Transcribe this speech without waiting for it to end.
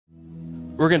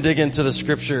We're going to dig into the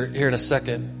scripture here in a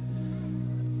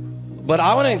second. But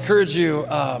I want to encourage you,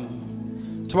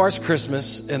 tomorrow's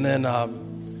Christmas, and then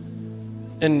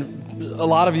and a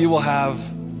lot of you will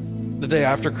have the day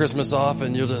after Christmas off,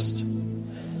 and you'll just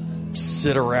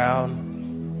sit around.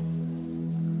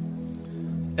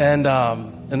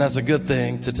 And that's a good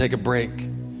thing, to take a break.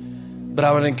 But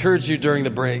I would encourage you during the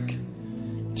break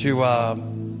to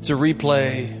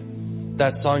replay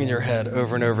that song in your head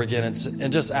over and over again,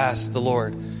 and just ask the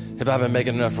Lord, have I been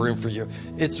making enough room for you?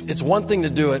 It's one thing to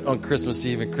do it on Christmas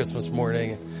Eve and Christmas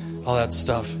morning and all that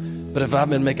stuff. But if I've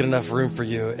been making enough room for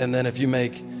you, and then if you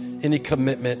make any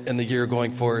commitment in the year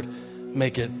going forward,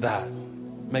 make it that.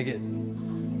 Make it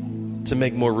to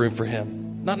make more room for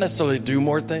him. Not necessarily do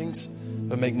more things,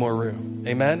 but make more room.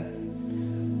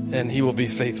 Amen? And he will be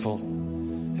faithful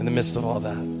in the midst of all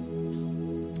that.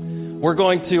 We're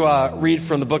going to read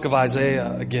from the book of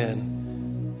Isaiah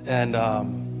again, and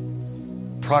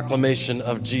proclamation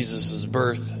of Jesus'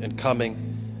 birth and coming.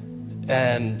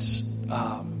 And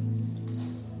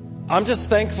I'm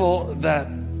just thankful that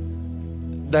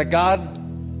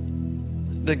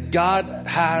God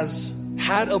has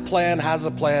had a plan, has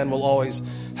a plan, will always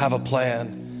have a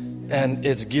plan, and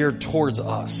it's geared towards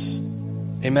us.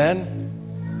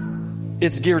 Amen?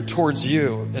 It's geared towards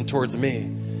you and towards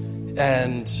me.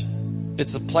 And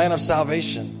it's a plan of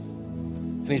salvation.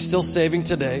 And he's still saving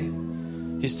today.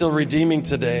 He's still redeeming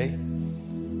today.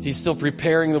 He's still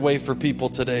preparing the way for people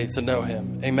today to know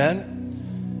him. Amen?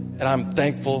 And I'm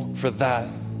thankful for that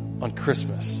on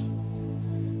Christmas.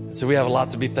 And so we have a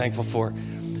lot to be thankful for.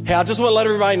 Hey, I just want to let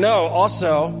everybody know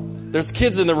also, there's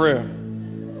kids in the room.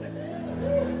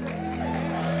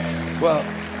 Well,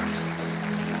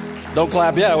 don't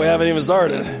clap yet. We haven't even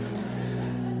started.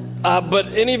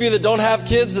 But any of you that don't have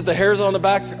kids, that the hairs on the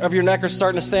back of your neck are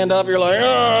starting to stand up, you're like,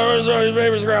 oh, these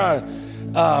babies crying.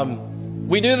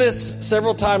 We do this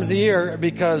several times a year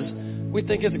because we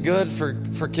think it's good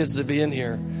for kids to be in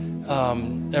here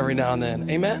every now and then.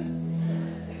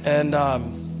 Amen? And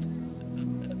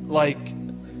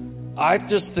I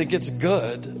just think it's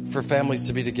good for families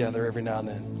to be together every now and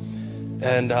then.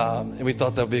 And we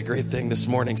thought that would be a great thing this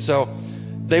morning. So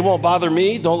they won't bother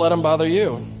me. Don't let them bother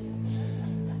you.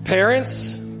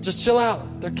 Parents, just chill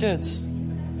out. They're kids.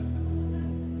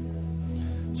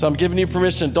 So I'm giving you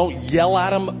permission. Don't yell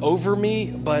at them over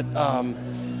me, but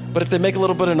if they make a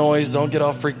little bit of noise, don't get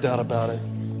all freaked out about it.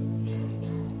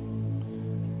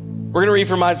 We're going to read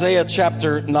from Isaiah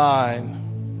chapter 9.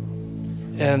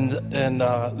 And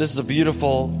this is a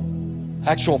beautiful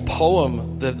actual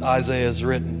poem that Isaiah has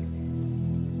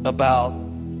written about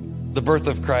the birth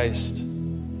of Christ.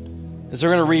 And so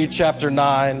we're going to read chapter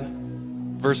 9,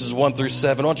 verses 1 through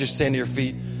 7. Why don't you stand to your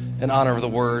feet in honor of the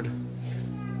word?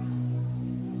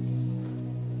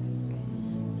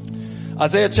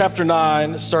 Isaiah chapter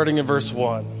 9, starting in verse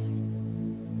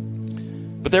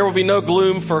 1. But there will be no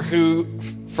gloom for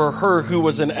her who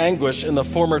was in anguish in the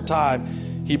former time.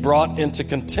 He brought into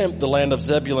contempt the land of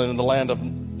Zebulun and the land of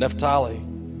Naphtali.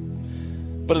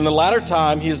 But in the latter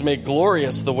time, he has made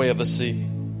glorious the way of the sea,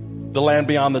 the land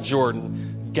beyond the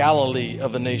Jordan, Galilee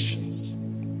of the nations.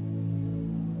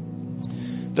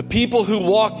 The people who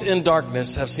walked in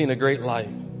darkness have seen a great light.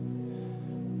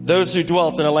 Those who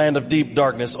dwelt in a land of deep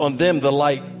darkness, on them the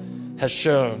light has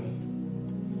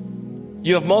shone.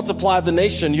 You have multiplied the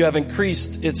nation. You have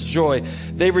increased its joy.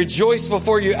 They rejoice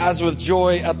before you as with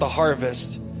joy at the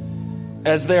harvest,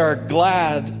 as they are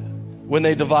glad when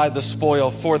they divide the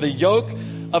spoil. For the yoke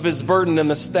of his burden and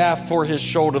the staff for his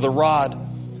shoulder, the rod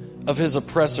of his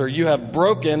oppressor, you have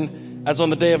broken as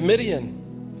on the day of Midian.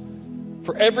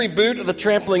 For every boot of the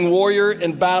trampling warrior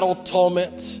in battle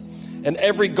tumult, and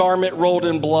every garment rolled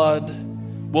in blood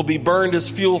will be burned as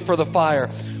fuel for the fire.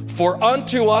 For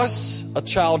unto us a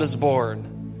child is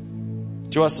born,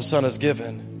 to us a son is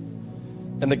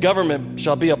given, and the government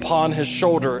shall be upon his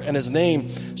shoulder, and his name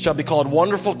shall be called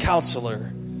Wonderful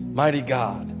Counselor, Mighty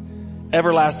God,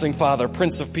 Everlasting Father,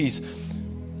 Prince of Peace.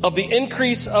 Of the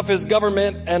increase of his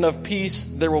government and of peace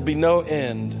there will be no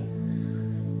end,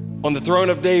 on the throne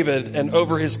of David and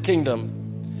over his kingdom,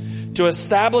 to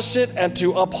establish it and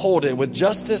to uphold it with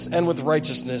justice and with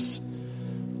righteousness.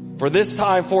 For this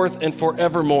time forth and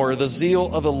forevermore, the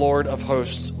zeal of the Lord of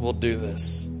hosts will do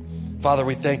this. Father,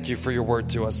 we thank you for your word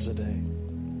to us today.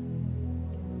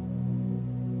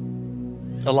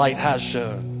 A light has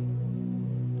shone,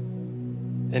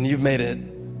 and you've made it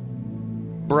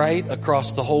bright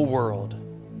across the whole world,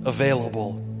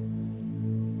 available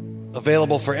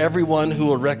for everyone who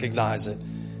will recognize it.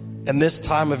 And this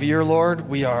time of year, Lord,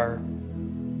 we are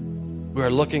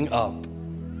looking up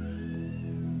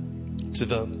to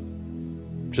the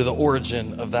to the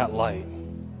origin of that light.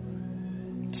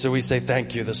 So we say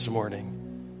thank you this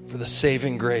morning for the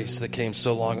saving grace that came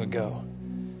so long ago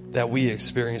that we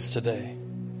experience today.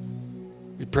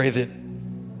 We pray that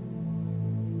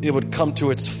it would come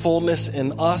to its fullness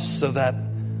in us so that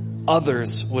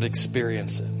others would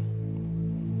experience it.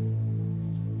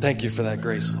 Thank you for that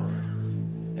grace, Lord.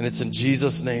 And it's in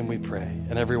Jesus' name we pray.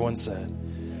 And everyone said,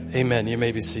 amen. You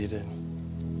may be seated.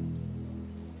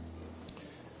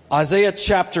 Isaiah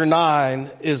chapter 9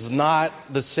 is not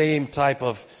the same type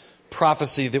of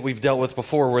prophecy that we've dealt with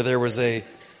before, where there was a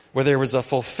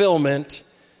fulfillment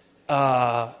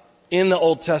in the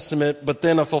Old Testament, but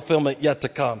then a fulfillment yet to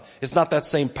come. It's not that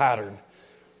same pattern.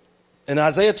 In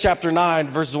Isaiah chapter 9,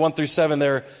 verses 1 through 7,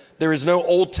 there is no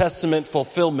Old Testament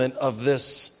fulfillment of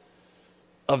this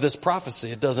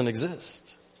prophecy. It doesn't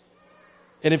exist.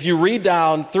 And if you read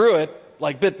down through it,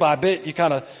 like bit by bit, you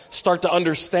kind of start to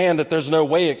understand that there's no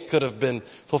way it could have been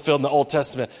fulfilled in the Old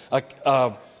Testament.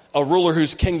 A ruler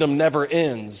whose kingdom never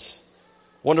ends.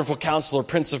 Wonderful Counselor,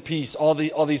 Prince of Peace, all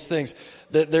these things.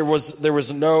 That there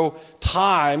was no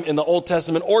time in the Old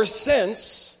Testament or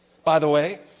since, by the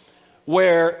way,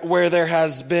 where there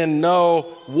has been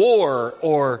no war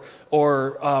or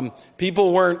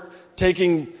people weren't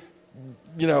taking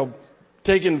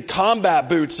combat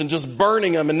boots and just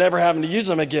burning them and never having to use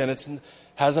them again. It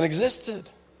hasn't existed.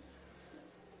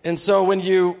 And so when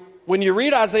you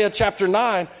read Isaiah chapter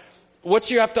 9,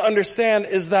 what you have to understand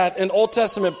is that in Old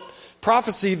Testament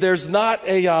prophecy, there's not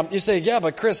you say, yeah,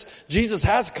 but Chris, Jesus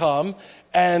has come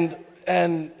and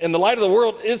the light of the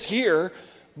world is here.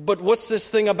 But what's this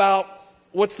thing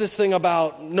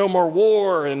about no more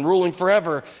war and ruling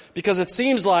forever? Because it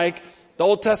seems like the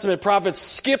Old Testament prophets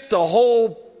skipped a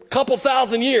whole couple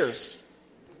thousand years.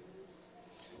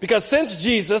 Because since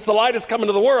Jesus, the light has come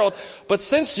into the world, but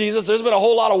since Jesus, there's been a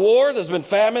whole lot of war, there's been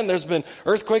famine, there's been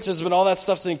earthquakes, there's been all that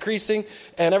stuff's increasing,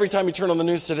 and every time you turn on the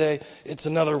news today, it's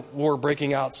another war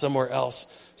breaking out somewhere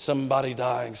else, somebody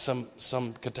dying, some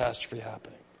catastrophe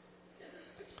happening.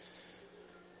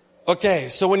 Okay,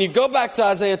 so when you go back to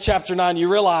Isaiah chapter 9,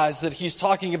 you realize that he's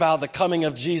talking about the coming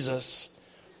of Jesus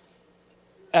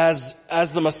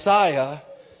as the Messiah,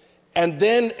 and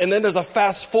then there's a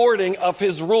fast forwarding of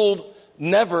his rule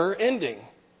never ending.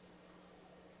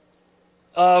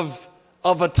 Of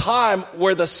a time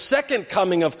where the second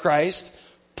coming of Christ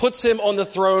puts him on the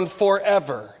throne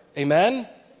forever. Amen?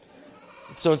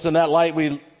 So it's in that light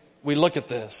we look at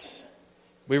this.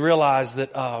 We realize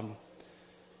that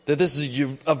this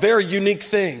is a very unique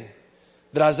thing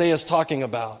that Isaiah is talking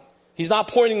about. He's not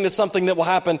pointing to something that will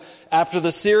happen after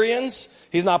the Syrians.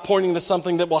 He's not pointing to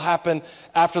something that will happen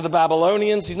after the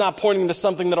Babylonians. He's not pointing to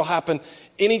something that will happen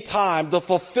anytime. The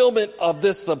fulfillment of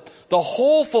this, the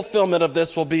whole fulfillment of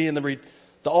this will be in the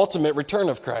ultimate return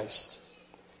of Christ.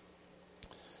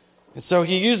 And so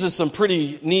he uses some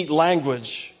pretty neat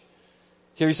language.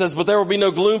 Here he says, but there will be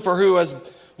no gloom for who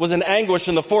was in anguish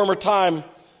in the former time,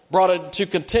 brought it to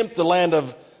contempt the land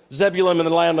of Zebulun and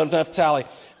the land of Naphtali.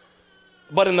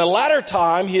 But in the latter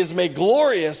time, he has made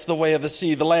glorious the way of the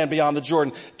sea, the land beyond the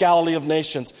Jordan, Galilee of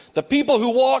nations. The people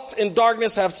who walked in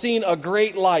darkness have seen a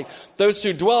great light. Those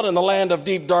who dwelt in the land of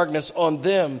deep darkness, on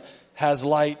them has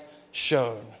light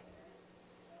shone.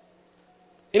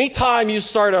 Anytime you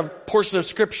start a portion of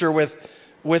scripture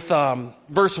with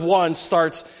verse 1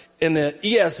 starts in the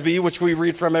ESV, which we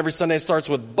read from every Sunday, starts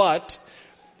with but.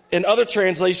 In other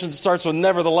translations, it starts with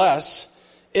nevertheless.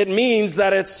 It means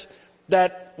that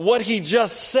what he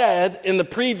just said in the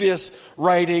previous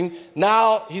writing,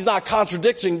 now he's not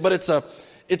contradicting, but it's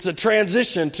a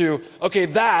transition to, okay,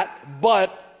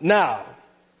 but now.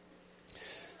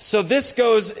 So this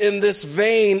goes in this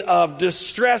vein of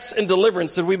distress and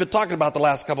deliverance that we've been talking about the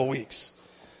last couple of weeks.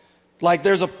 Like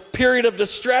there's a period of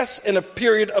distress and a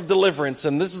period of deliverance.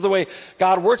 And this is the way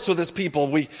God works with his people.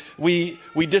 We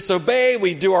disobey,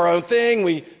 we do our own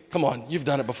thing. Come on, you've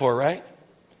done it before, right?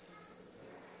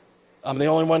 I'm the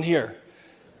only one here.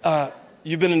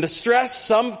 You've been in distress,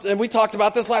 and we talked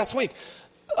about this last week.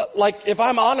 Like, if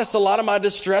I'm honest, a lot of my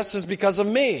distress is because of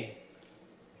me.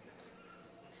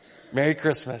 Merry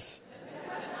Christmas.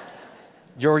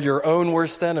 You're your own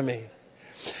worst enemy.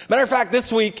 Matter of fact,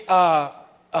 this week, my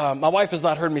wife has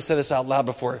not heard me say this out loud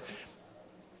before.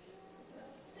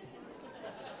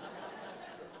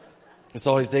 It's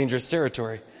always dangerous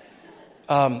territory.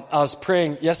 I was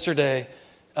praying yesterday,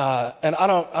 and I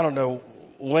don't know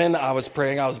when I was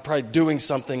praying. I was probably doing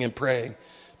something and praying,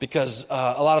 because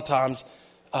a lot of times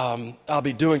I'll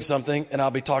be doing something and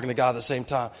I'll be talking to God at the same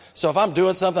time. So if I'm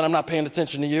doing something, I'm not paying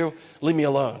attention to you, leave me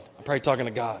alone. I'm probably talking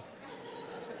to God.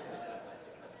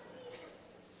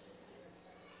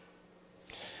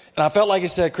 And I felt like he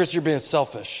said, Chris, you're being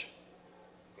selfish.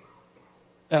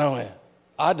 And I went,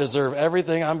 I deserve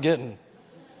everything I'm getting.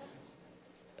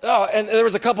 Oh, and there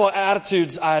was a couple of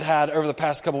attitudes I had over the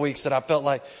past couple of weeks that I felt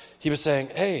like he was saying,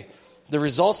 hey, the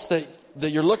results that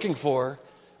you're looking for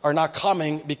are not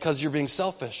coming because you're being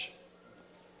selfish.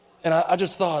 And I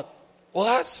just thought,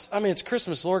 well, it's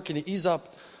Christmas, Lord. Can you ease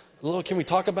up a little? Can we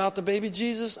talk about the baby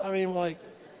Jesus? I mean, like,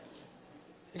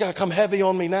 you got to come heavy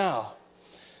on me now.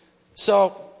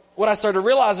 So what I started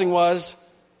realizing was,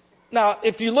 now,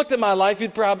 if you looked at my life, you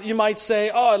might say,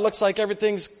 oh, it looks like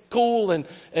everything's cool and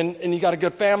you got a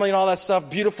good family and all that stuff.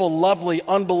 Beautiful, lovely,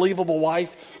 unbelievable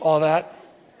wife, all that.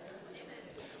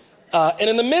 And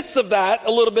in the midst of that,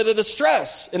 a little bit of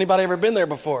distress. Anybody ever been there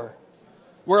before?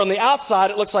 Where on the outside,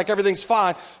 it looks like everything's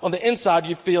fine. On the inside,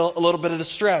 you feel a little bit of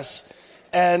distress.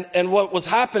 And what was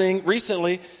happening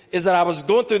recently is that I was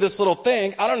going through this little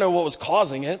thing. I don't know what was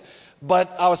causing it,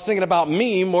 but I was thinking about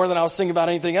me more than I was thinking about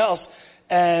anything else.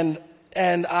 And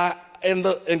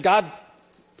God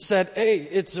said,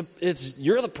 hey,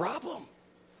 you're the problem.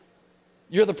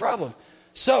 You're the problem.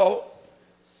 So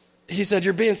he said,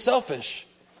 you're being selfish.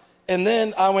 And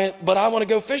then I went, but I want to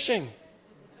go fishing.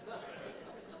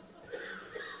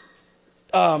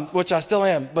 Which I still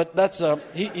am, but that's,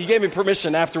 he gave me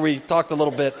permission after we talked a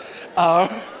little bit.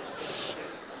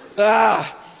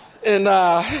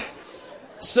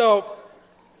 So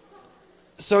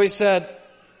he said,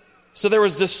 so there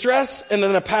was distress and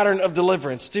then a pattern of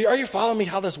deliverance. Are you following me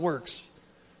how this works?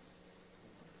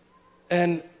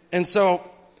 And so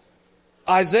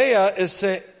Isaiah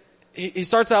he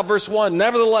starts out verse 1,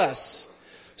 nevertheless.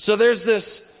 So there's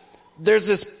this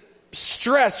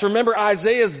stress. Remember,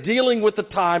 Isaiah's dealing with the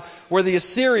time where the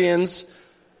Assyrians,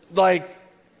 like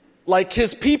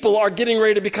his people, are getting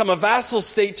ready to become a vassal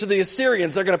state to the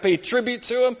Assyrians. They're going to pay tribute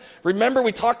to him. Remember,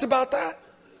 we talked about that?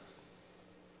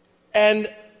 And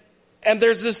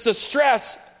there's this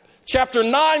distress. Chapter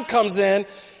 9 comes in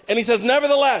and he says,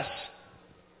 nevertheless,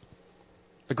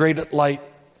 a great light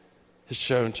is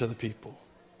shown to the people.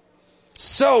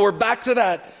 So we're back to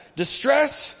that.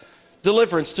 Distress,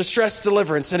 deliverance.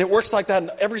 And it works like that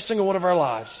in every single one of our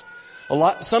lives.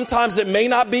 Sometimes it may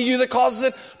not be you that causes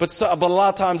it, but a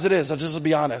lot of times it is. I'll just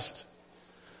be honest.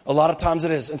 A lot of times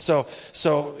it is. And so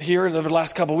here over the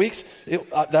last couple of weeks,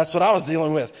 that's what I was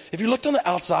dealing with. If you looked on the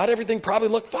outside, everything probably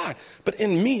looked fine. But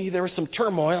in me, there was some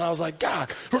turmoil, and I was like,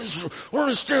 God, I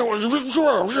understand what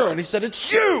you're. And he said,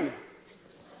 it's you.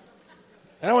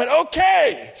 And I went,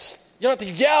 okay. You don't have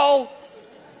to yell.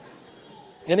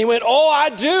 And he went, oh, I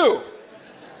do.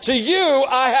 To you,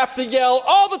 I have to yell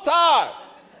all the time.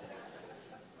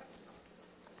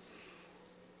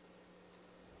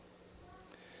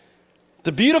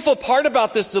 The beautiful part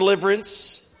about this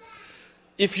deliverance,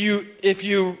 if you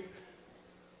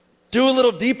do a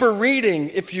little deeper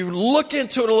reading, if you look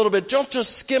into it a little bit, don't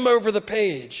just skim over the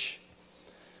page.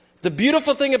 The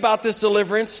beautiful thing about this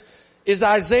deliverance is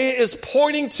Isaiah is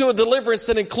pointing to a deliverance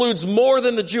that includes more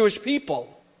than the Jewish people.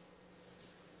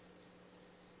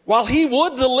 While he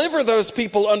would deliver those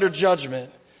people under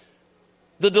judgment,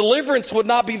 the deliverance would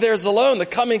not be theirs alone. The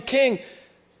coming king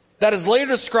that is later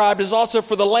described is also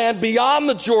for the land beyond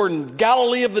the Jordan,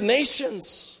 Galilee of the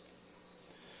nations.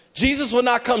 Jesus would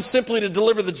not come simply to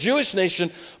deliver the Jewish nation,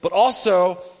 but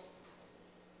also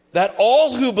that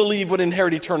all who believe would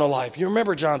inherit eternal life. You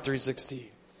remember John 3:16.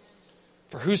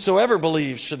 For whosoever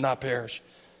believes should not perish,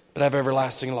 but have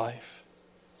everlasting life.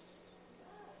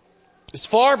 As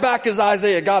far back as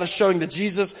Isaiah, God is showing that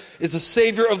Jesus is the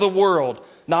Savior of the world,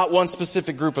 not one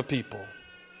specific group of people.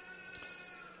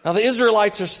 Now the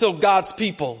Israelites are still God's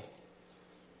people.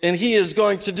 And he is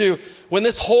going to do, when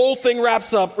this whole thing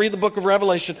wraps up, read the book of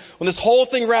Revelation, when this whole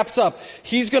thing wraps up,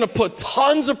 he's going to put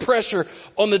tons of pressure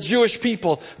on the Jewish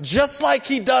people, just like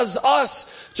he does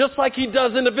us, just like he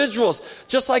does individuals,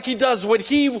 just like he does when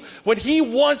he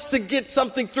wants to get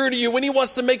something through to you, when he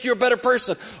wants to make you a better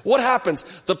person. What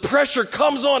happens? The pressure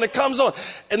comes on, it comes on.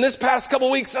 And this past couple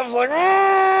of weeks, I was like,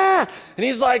 and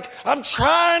he's like, I'm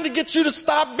trying to get you to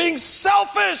stop being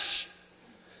selfish.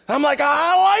 And I'm like,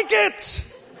 I like it.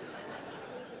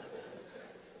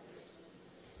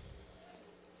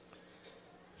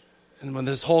 And when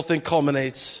this whole thing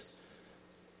culminates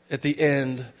at the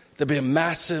end, there'll be a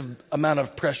massive amount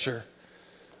of pressure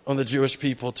on the Jewish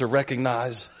people to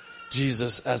recognize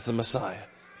Jesus as the Messiah.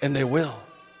 And they will.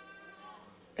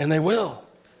 And they will.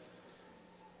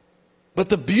 But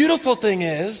the beautiful thing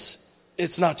is,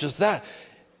 it's not just that.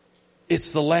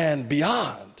 It's the land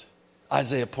beyond,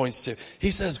 Isaiah points to.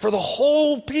 He says, for the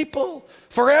whole people,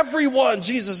 for everyone,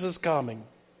 Jesus is coming.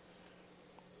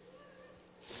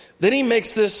 Then he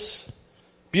makes this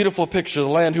Beautiful picture. The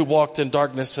land who walked in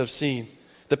darkness have seen.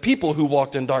 The people who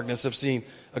walked in darkness have seen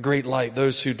a great light.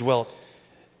 Those who dwelt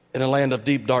in a land of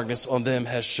deep darkness, on them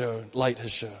light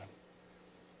has shone.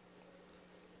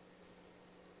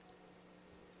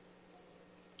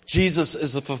 Jesus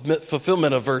is the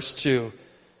fulfillment of verse 2.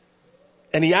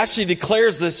 And he actually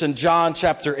declares this in John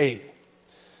chapter 8.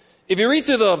 If you read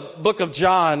through the book of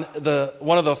John,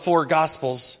 one of the four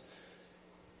gospels,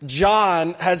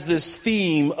 John has this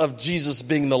theme of Jesus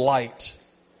being the light.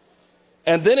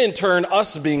 And then in turn,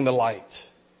 us being the light.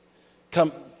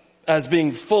 As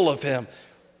being full of him.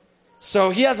 So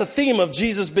he has a theme of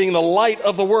Jesus being the light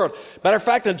of the world. Matter of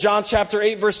fact, in John chapter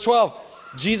 8, verse 12,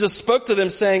 Jesus spoke to them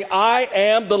saying, I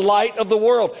am the light of the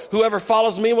world. Whoever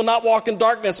follows me will not walk in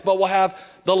darkness, but will have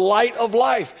the light of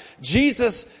life.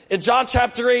 Jesus, in John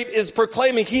chapter 8, is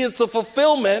proclaiming he is the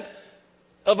fulfillment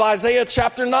of Isaiah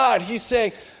chapter 9. He's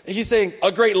saying,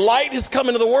 a great light has come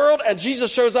into the world, and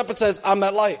Jesus shows up and says, I'm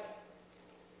that light.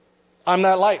 I'm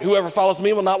that light. Whoever follows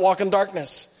me will not walk in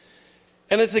darkness.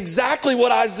 And it's exactly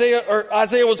what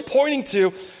Isaiah was pointing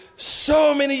to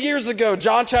so many years ago.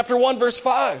 John chapter 1, verse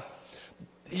 5.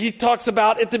 He talks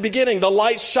about at the beginning, the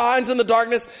light shines in the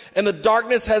darkness and the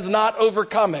darkness has not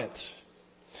overcome it.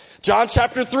 John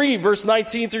chapter 3, verse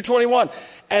 19 through 21.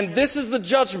 And this is the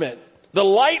judgment. The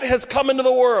light has come into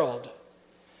the world,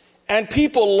 and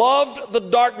people loved the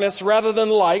darkness rather than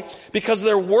the light because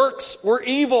their works were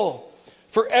evil.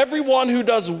 For everyone who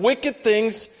does wicked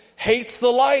things hates the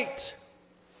light.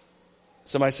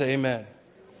 Somebody say amen.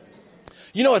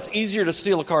 You know, it's easier to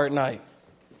steal a car at night.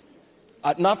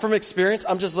 Not from experience,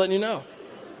 I'm just letting you know.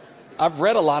 I've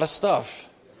read a lot of stuff.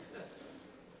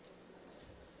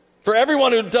 For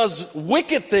everyone who does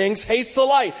wicked things hates the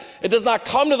light. It does not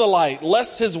come to the light,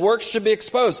 lest his works should be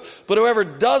exposed. But whoever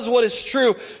does what is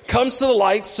true comes to the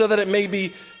light so that it may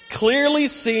be clearly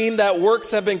seen that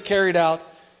works have been carried out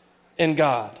in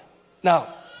God. Now,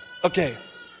 okay,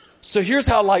 so here's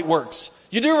how light works.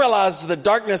 You do realize that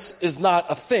darkness is not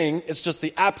a thing, it's just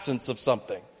the absence of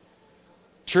something.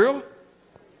 True?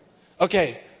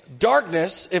 Okay,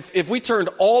 darkness, if we turned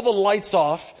all the lights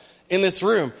off in this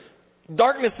room,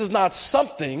 darkness is not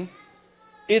something,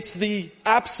 it's the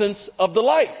absence of the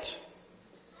light.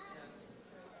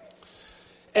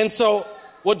 And so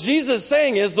what Jesus is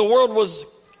saying is the world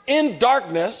was in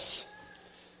darkness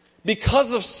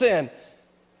because of sin.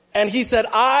 And he said,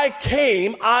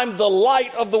 I'm the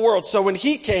light of the world. So when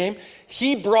he came,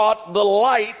 he brought the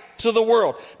light to the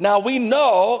world. Now we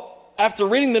know, after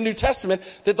reading the New Testament,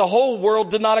 that the whole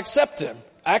world did not accept him.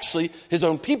 Actually, his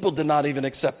own people did not even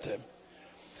accept him.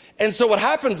 And so what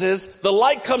happens is the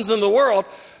light comes in the world,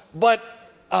 but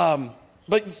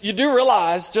you do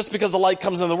realize just because the light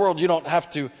comes in the world, you don't have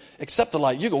to accept the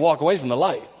light. You can walk away from the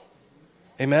light.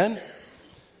 Amen?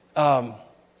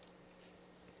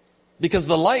 Because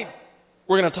the light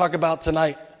we're going to talk about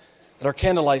tonight at our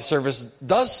candlelight service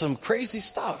does some crazy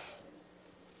stuff.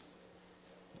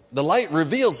 The light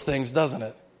reveals things, doesn't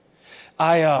it?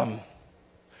 I'm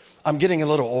getting a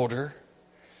little older.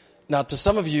 Now, to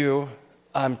some of you,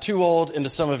 I'm too old, and to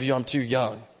some of you, I'm too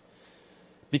young.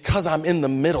 Because I'm in the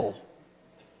middle.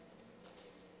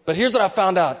 But here's what I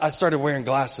found out. I started wearing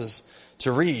glasses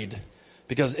to read.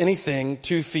 Because anything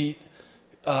 2 feet,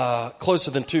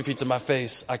 closer than 2 feet to my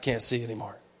face, I can't see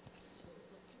anymore.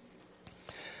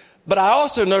 But I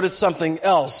also noticed something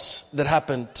else that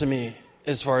happened to me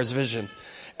as far as vision.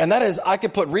 And that is, I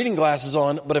could put reading glasses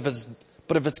on, but if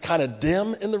it's kind of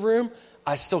dim in the room,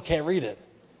 I still can't read it.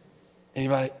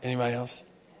 Anybody else?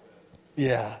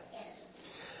 Yeah.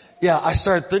 Yeah, I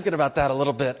started thinking about that a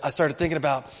little bit. I started thinking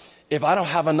about, if I don't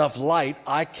have enough light,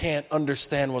 I can't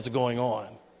understand what's going on.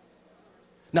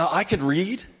 Now, I could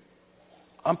read.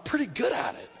 I'm pretty good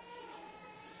at it.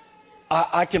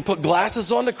 I can put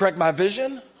glasses on to correct my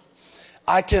vision.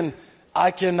 I can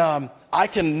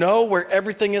know where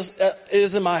everything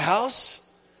is in my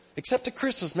house, except at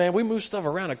Christmas, man. We move stuff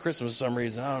around at Christmas for some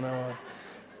reason. I don't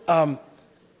know.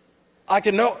 I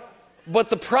can know, but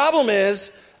the problem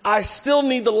is I still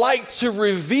need the light to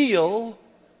reveal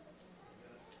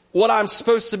what I'm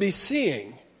supposed to be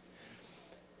seeing.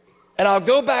 And I'll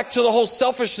go back to the whole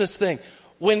selfishness thing.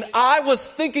 When I was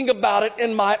thinking about it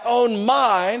in my own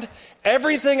mind,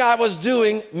 everything I was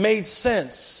doing made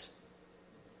sense.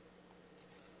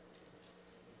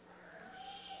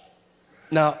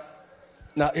 Now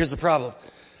here's the problem.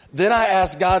 Then I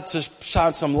asked God to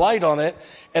shine some light on it,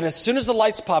 and as soon as the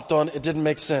lights popped on, it didn't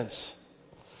make sense.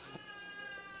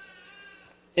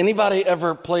 Anybody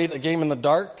ever played a game in the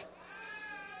dark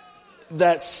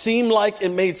that seemed like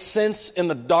it made sense in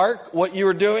the dark, what you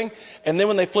were doing, and then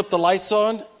when they flipped the lights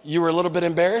on, you were a little bit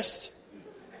embarrassed?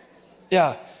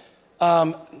 Yeah.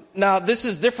 Now, this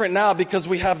is different now because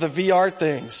we have the VR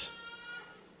things.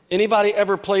 Anybody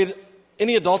ever played,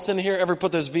 any adults in here ever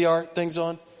put those VR things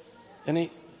on? Do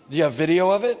you have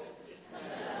video of it?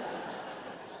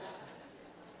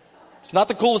 It's not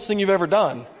the coolest thing you've ever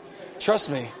done.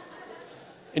 Trust me.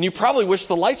 And you probably wish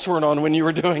the lights weren't on when you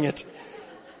were doing it.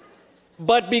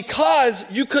 But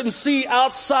because you couldn't see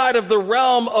outside of the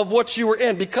realm of what you were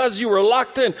in, because you were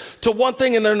locked in to one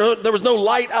thing and there was no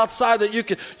light outside that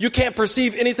you can't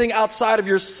perceive anything outside of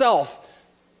yourself.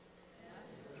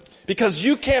 Because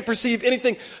you can't perceive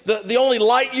anything. The only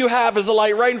light you have is a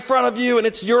light right in front of you, and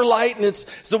it's your light, and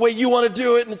it's the way you want to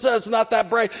do it, and it's not that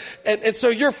bright. And so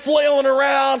you're flailing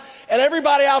around, and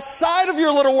everybody outside of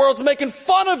your little world's making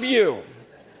fun of you.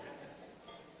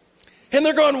 And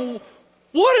they're going,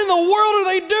 what in the world are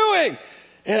they doing?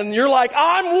 And you're like,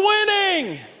 I'm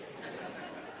winning.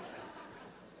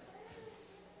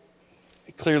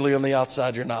 Clearly on the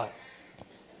outside, you're not.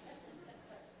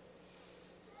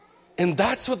 And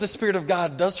that's what the Spirit of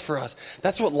God does for us.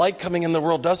 That's what light coming in the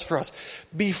world does for us.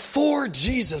 Before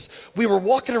Jesus, we were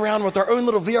walking around with our own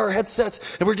little VR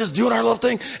headsets and we're just doing our little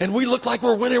thing and we look like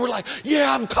we're winning. We're like, yeah,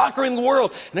 I'm conquering the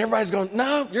world. And everybody's going,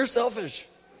 no, you're selfish.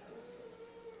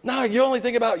 No, you only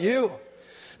think about you.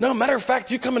 No, matter of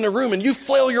fact, you come in the room and you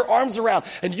flail your arms around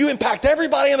and you impact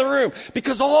everybody in the room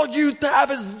because all you have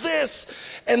is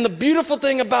this. And the beautiful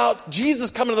thing about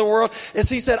Jesus coming to the world is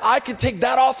he said, I can take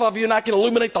that off of you and I can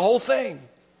illuminate the whole thing.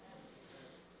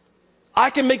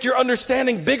 I can make your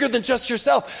understanding bigger than just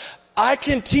yourself. I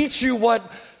can teach you what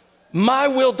my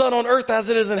will done on earth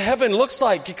as it is in heaven looks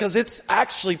like because it's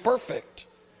actually perfect.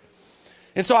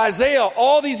 And so Isaiah,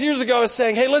 all these years ago, is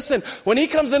saying, hey, listen, when he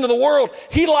comes into the world,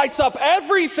 he lights up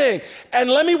everything. And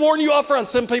let me warn you up front,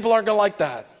 some people aren't going to like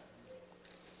that.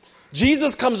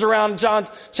 Jesus comes around in John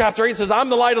chapter 8 and says, I'm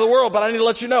the light of the world, but I need to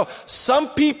let you know, some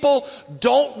people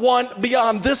don't want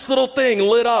beyond this little thing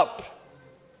lit up.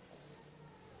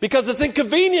 Because it's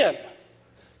inconvenient.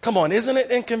 Come on, isn't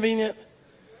it inconvenient?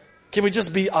 Can we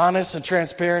just be honest and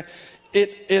transparent?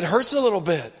 It hurts a little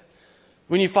bit.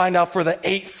 When you find out for the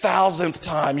 8,000th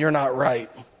time you're not right.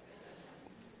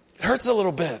 It hurts a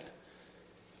little bit.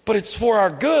 But it's for our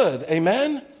good.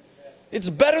 Amen? It's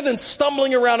better than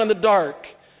stumbling around in the dark.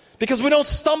 Because we don't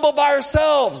stumble by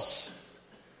ourselves.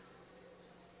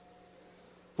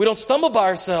 We don't stumble by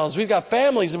ourselves. We've got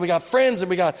families and we got friends and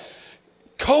we got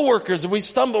coworkers and we're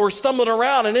stumbling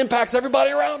around and it impacts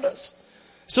everybody around us.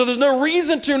 So there's no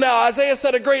reason to now. Isaiah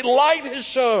said a great light has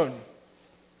shone.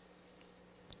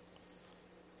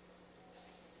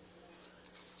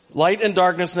 Light and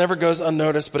darkness never goes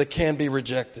unnoticed, but it can be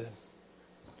rejected.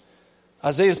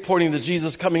 Isaiah is pointing to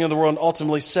Jesus coming into the world and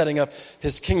ultimately setting up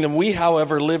his kingdom. We,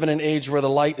 however, live in an age where the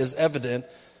light is evident,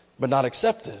 but not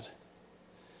accepted.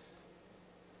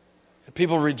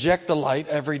 People reject the light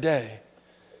every day.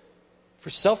 For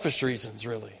selfish reasons,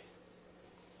 really.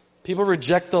 People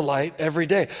reject the light every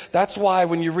day. That's why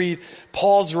when you read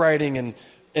Paul's writing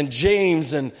and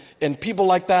James and people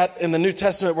like that in the New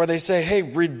Testament where they say, hey,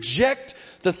 reject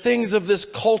the things of this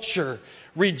culture.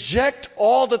 Reject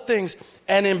all the things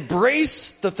and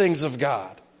embrace the things of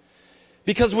God.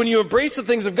 Because when you embrace the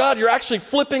things of God, you're actually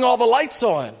flipping all the lights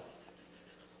on.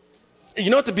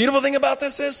 You know what the beautiful thing about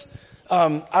this is?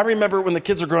 I remember when the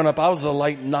kids were growing up, I was the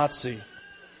light Nazi.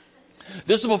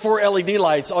 This was before LED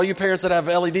lights. All you parents that have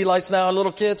LED lights now and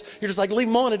little kids, you're just like, leave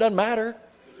them on, it doesn't matter.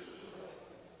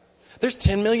 There's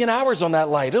 10 million hours on that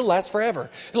light. It'll last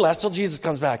forever. It'll last till Jesus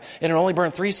comes back. And it'll only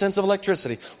burn 3 cents of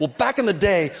electricity. Well, back in the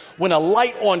day, when a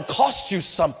light on cost you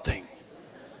something,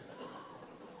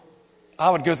 I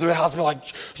would go through the house and be like,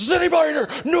 does anybody here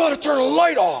know how to turn a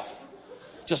light off?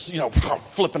 Just,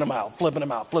 flipping them out.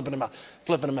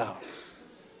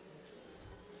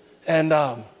 And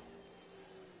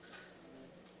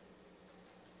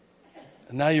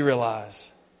now you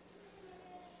realize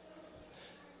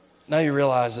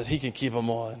that he can keep them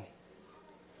on.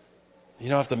 You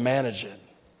don't have to manage it.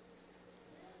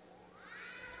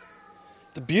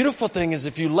 The beautiful thing is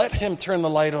if you let him turn the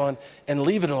light on and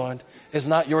leave it on, it's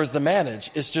not yours to manage.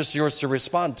 It's just yours to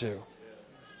respond to.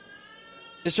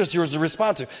 It's just yours to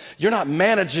respond to. You're not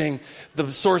managing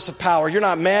the source of power. You're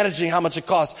not managing how much it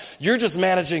costs. You're just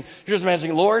managing,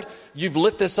 Lord, you've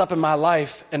lit this up in my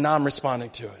life and now I'm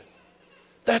responding to it.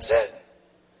 That's it.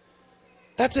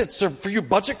 That's it. So for you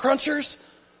budget crunchers,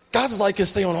 God's light can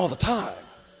stay on all the time.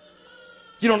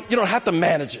 You don't have to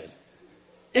manage it.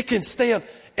 It can stay on.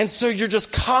 And so you're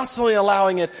just constantly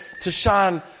allowing it to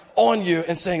shine on you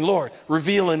and saying, Lord,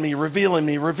 reveal in me.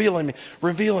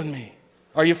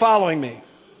 Are you following me?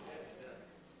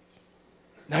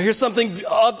 Now here's something,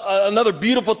 another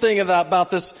beautiful thing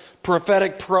about this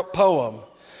prophetic poem.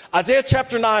 Isaiah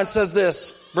chapter 9 says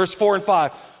this, verse 4 and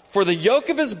 5. For the yoke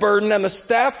of his burden and the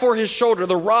staff for his shoulder,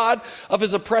 the rod of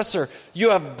his oppressor, you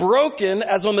have broken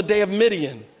as on the day of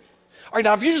Midian. All right,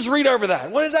 now if you just read over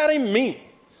that, what does that even mean?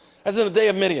 As in the day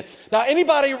of Midian. Now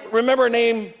anybody remember a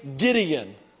name Gideon?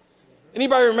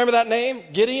 Anybody remember that name?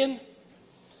 Gideon?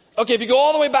 Okay, if you go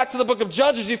all the way back to the book of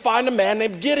Judges, you find a man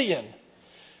named Gideon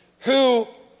who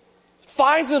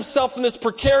finds himself in this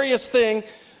precarious thing.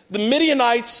 The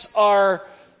Midianites are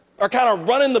kind of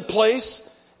running the place.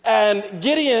 And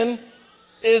Gideon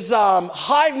is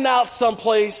hiding out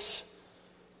someplace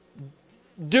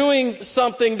doing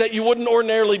something that you wouldn't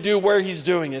ordinarily do where he's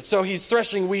doing it. So he's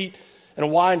threshing wheat in a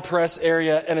wine press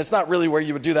area, and it's not really where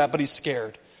you would do that, but he's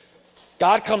scared.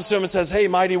 God comes to him and says, hey,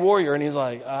 mighty warrior. And he's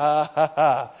like,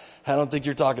 I don't think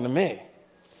you're talking to me.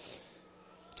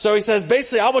 So he says,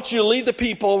 basically, I want you to lead the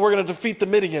people. We're going to defeat the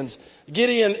Midians.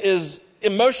 Gideon is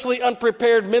emotionally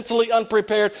unprepared, mentally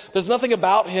unprepared. There's nothing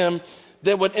about him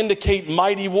that would indicate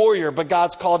mighty warrior, but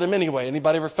God's called him anyway.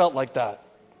 Anybody ever felt like that?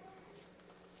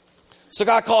 So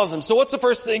God calls him. So what's the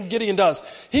first thing Gideon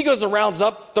does? He goes and rounds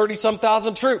up 30-some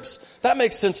thousand troops. That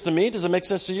makes sense to me. Does it make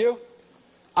sense to you?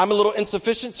 I'm a little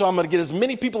insufficient, so I'm going to get as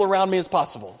many people around me as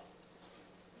possible.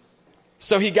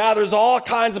 So he gathers all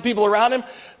kinds of people around him.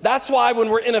 That's why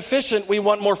when we're inefficient, we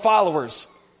want more followers.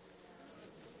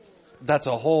 That's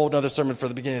a whole other sermon for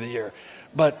the beginning of the year.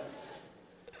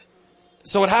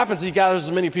 So what happens, he gathers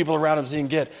as many people around him as he can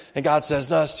get. And God says,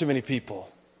 no, that's too many people.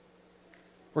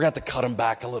 We're going to have to cut him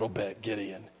back a little bit,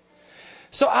 Gideon.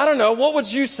 So I don't know. What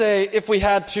would you say if we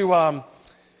had to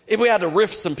riff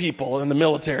some people in the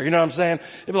military? You know what I'm saying?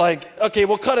 It'd be like, okay,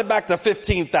 we'll cut it back to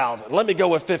 15,000. Let me go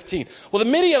with 15. Well, the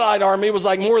Midianite army was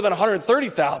like more than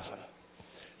 130,000.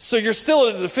 So you're still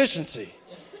at a deficiency.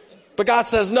 But God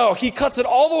says, no, he cuts it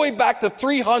all the way back to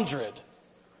 300.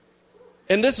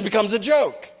 And this becomes a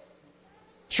joke.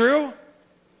 True?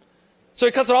 So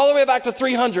he cuts it all the way back to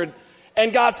 300.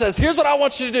 And God says, here's what I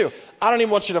want you to do. I don't even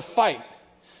want you to fight.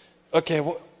 Okay,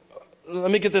 well,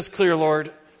 let me get this clear, Lord.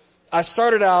 I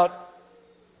started out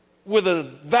with a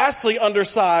vastly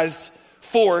undersized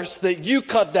force that you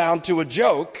cut down to a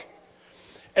joke.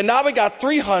 And now we got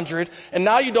 300. And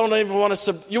now you don't even want us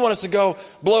to, you want us to go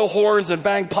blow horns and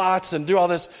bang pots and do all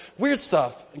this weird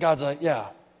stuff. And God's like, yeah,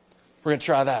 we're going to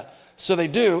try that. So they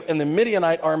do, and the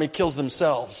Midianite army kills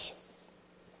themselves.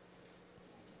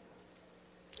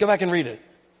 Go back and read it.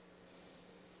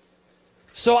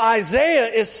 So Isaiah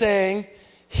is saying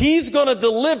he's going to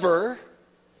deliver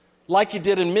like he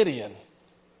did in Midian.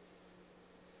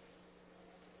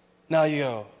 Now you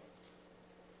go,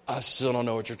 I still don't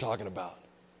know what you're talking about.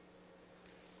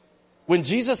 When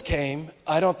Jesus came,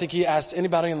 I don't think he asked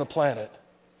anybody on the planet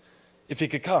if he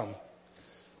could come.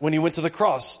 When he went to the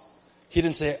cross, he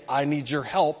didn't say, I need your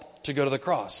help to go to the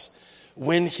cross.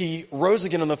 When he rose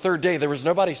again on the third day, there was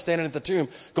nobody standing at the tomb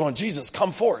going, Jesus,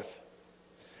 come forth.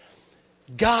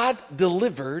 God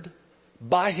delivered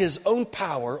by his own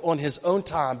power, on his own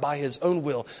time, by his own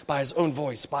will, by his own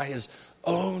voice, by his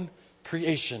own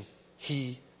creation.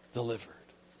 He delivered.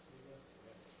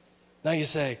 Now you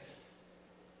say,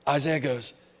 Isaiah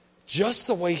goes, just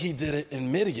the way he did it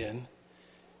in Midian,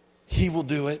 he will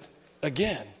do it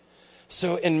again.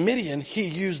 So in Midian, he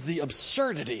used the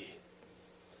absurdity.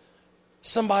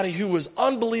 Somebody who was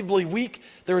unbelievably weak.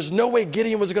 There was no way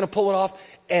Gideon was going to pull it off.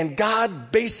 And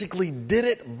God basically did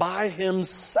it by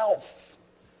himself.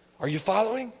 Are you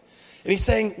following? And he's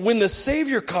saying when the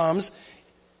Savior comes,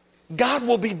 God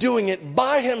will be doing it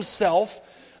by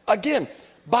himself again.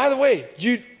 By the way,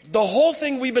 the whole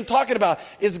thing we've been talking about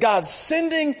is God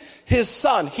sending his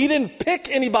son. He didn't pick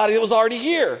anybody that was already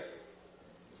here.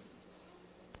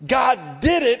 God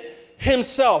did it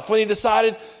himself. When he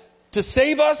decided to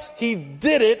save us, he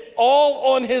did it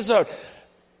all on his own.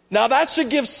 Now that should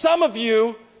give some of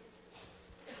you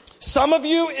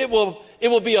it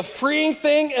will be a freeing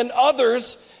thing, and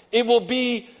others it will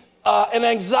be an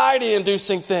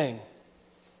anxiety-inducing thing.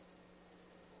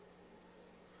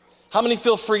 How many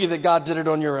feel free that God did it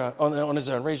on on his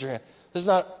own? Raise your hand. This is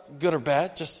not good or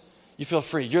bad. Just you feel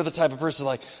free. You're the type of person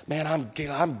like, man,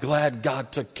 I'm glad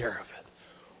God took care of it.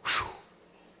 Whew.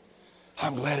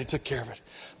 I'm glad he took care of it.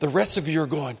 The rest of you are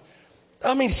going,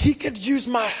 I mean, he could use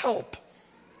my help.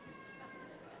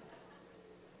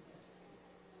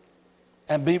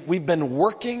 And we've been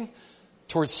working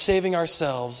towards saving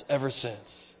ourselves ever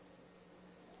since.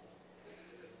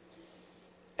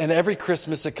 And every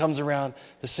Christmas that comes around,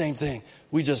 the same thing.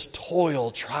 We just toil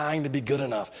trying to be good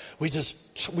enough. We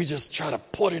just try to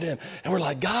put it in. And we're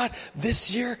like, God,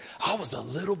 this year I was a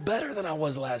little better than I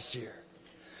was last year.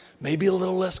 Maybe a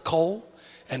little less coal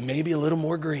and maybe a little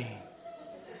more green.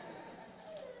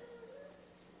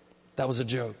 That was a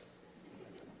joke.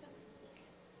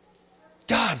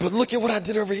 God, but look at what I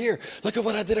did over here. Look at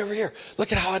what I did over here.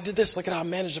 Look at how I did this. Look at how I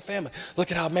managed the family. Look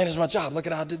at how I managed my job. Look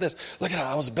at how I did this. Look at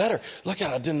how I was better. Look at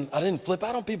how I didn't flip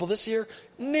out on people this year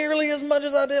nearly as much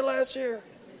as I did last year.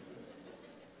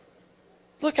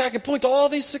 Look, I can point to all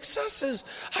these successes.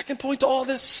 I can point to all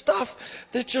this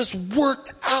stuff that just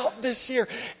worked out this year.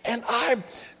 And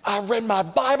I read my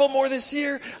Bible more this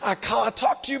year. I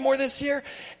talked to you more this year.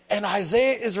 And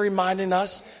Isaiah is reminding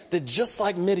us that just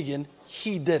like Midian,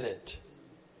 he did it.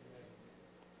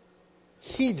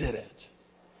 He did it.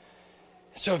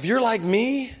 So if you're like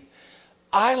me,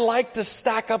 I like to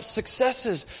stack up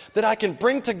successes that I can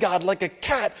bring to God like a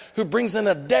cat who brings in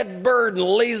a dead bird and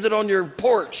lays it on your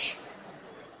porch.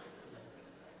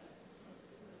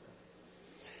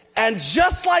 And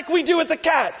just like we do with the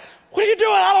cat, what are you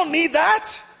doing? I don't need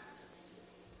that.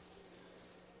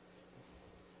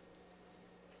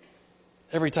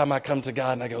 Every time I come to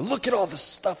God and I go, look at all the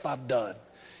stuff I've done.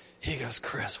 He goes,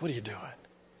 Chris, what are you doing?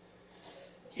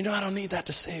 You know I don't need that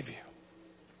to save you.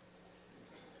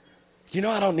 You know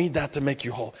I don't need that to make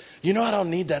you whole. You know I don't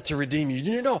need that to redeem you.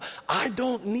 You know I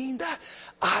don't need that.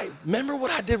 I remember what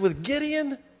I did with Gideon.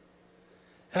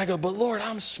 And I go, but Lord,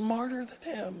 I'm smarter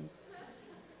than him.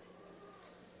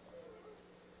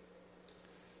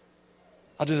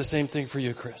 I'll do the same thing for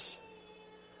you, Chris.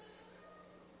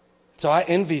 So I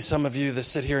envy some of you that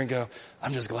sit here and go,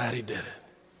 I'm just glad he did it.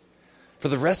 For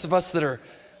the rest of us that are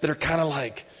kind of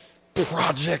like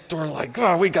project or like,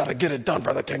 oh, we got to get it done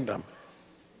for the kingdom.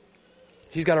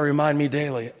 He's got to remind me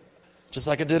daily, just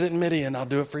like I did it in Midian, I'll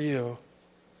do it for you.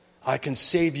 I can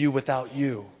save you without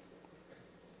you.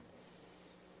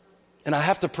 And I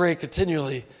have to pray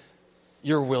continually,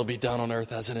 your will be done on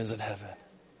earth as it is in heaven.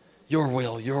 Your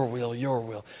will, your will, your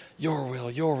will, your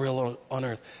will, your will on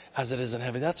earth as it is in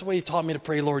heaven. That's the way he taught me to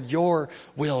pray, Lord, your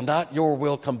will, not your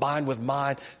will combined with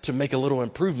mine to make a little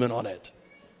improvement on it.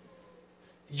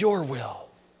 Your will.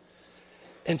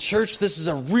 And church, this is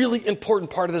a really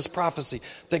important part of this prophecy,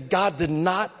 that God did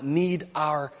not need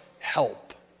our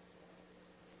help.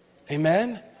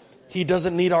 Amen? He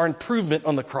doesn't need our improvement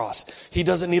on the cross. He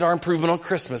doesn't need our improvement on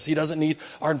Christmas. He doesn't need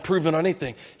our improvement on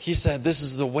anything. He said, this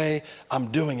is the way I'm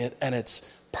doing it, and it's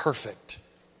perfect.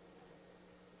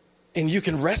 And you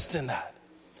can rest in that.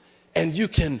 And you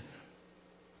can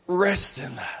rest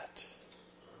in that.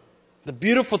 The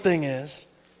beautiful thing is,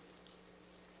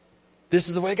 this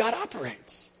is the way God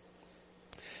operates.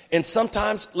 And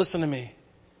sometimes, listen to me,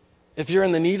 if you're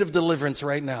in the need of deliverance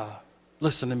right now,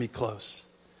 listen to me close.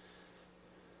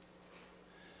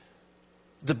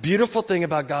 The beautiful thing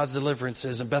about God's deliverance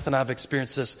is, and Beth and I have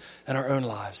experienced this in our own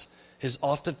lives, is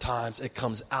oftentimes it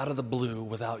comes out of the blue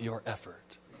without your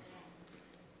effort.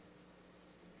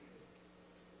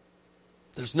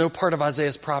 There's no part of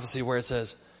Isaiah's prophecy where it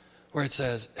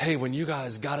says, hey, when you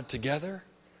guys got it together,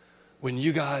 when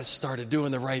you guys started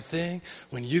doing the right thing,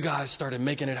 when you guys started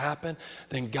making it happen,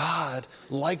 then God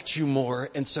liked you more,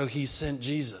 and so he sent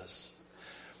Jesus.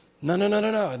 No.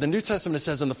 The New Testament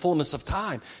says in the fullness of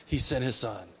time, he sent his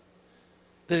son.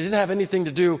 That it didn't have anything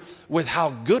to do with how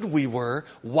good we were.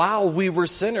 While we were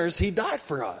sinners, he died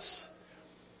for us.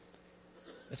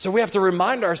 And so we have to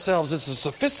remind ourselves, it's a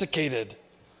sophisticated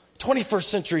 21st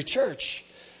century church,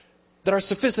 that our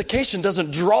sophistication doesn't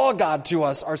draw God to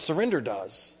us, our surrender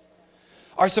does.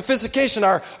 Our sophistication,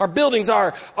 our buildings,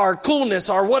 our coolness,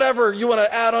 our whatever you want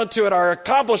to add onto it, our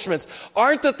accomplishments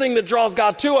aren't the thing that draws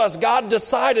God to us. God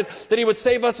decided that he would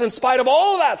save us in spite of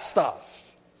all of that stuff.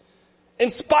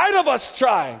 In spite of us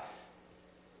trying,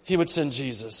 he would send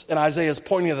Jesus. And Isaiah is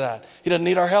pointing to that. He doesn't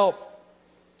need our help.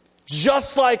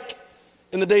 Just like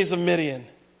in the days of Midian,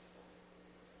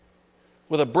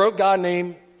 with a broke guy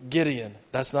named Gideon.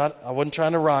 I wasn't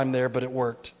trying to rhyme there, but it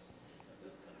worked.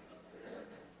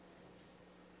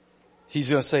 He's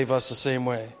going to save us the same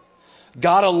way.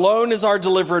 God alone is our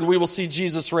deliverer, and we will see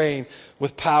Jesus reign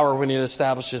with power when he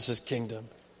establishes his kingdom.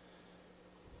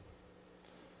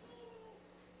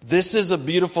 This is a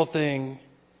beautiful thing.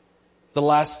 The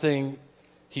last thing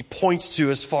he points to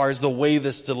as far as the way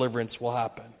this deliverance will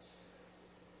happen.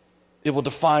 It will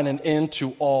define an end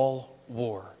to all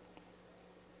war.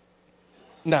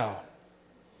 Now,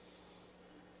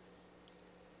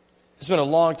 it's been a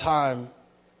long time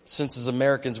since as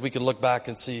Americans we could look back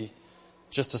and see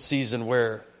just a season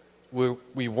where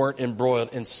we weren't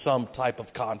embroiled in some type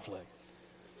of conflict.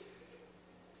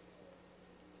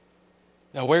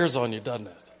 Now, wears on you, doesn't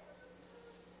it?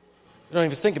 You don't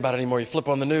even think about it anymore. You flip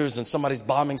on the news and somebody's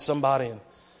bombing somebody, and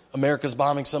America's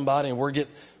bombing somebody, and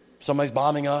somebody's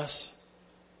bombing us.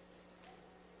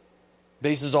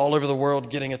 Bases all over the world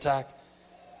getting attacked.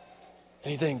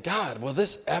 And you think, God, will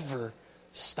this ever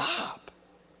stop?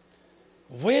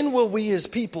 When will we as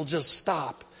people just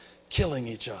stop killing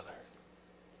each other?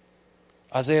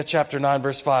 Isaiah chapter 9,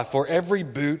 verse 5. For every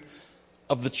boot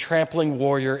of the trampling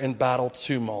warrior in battle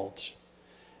tumult,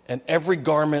 and every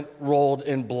garment rolled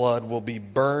in blood will be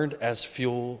burned as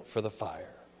fuel for the fire.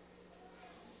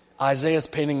 Isaiah's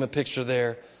painting the picture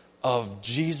there of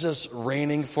Jesus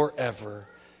reigning forever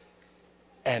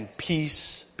and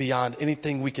peace beyond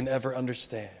anything we can ever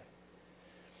understand.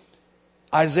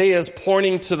 Isaiah is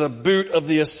pointing to the boot of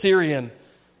the Assyrian.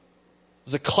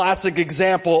 It's a classic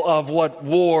example of what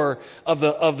war, of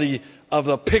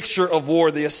the picture of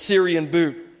war, the Assyrian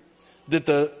boot that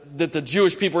the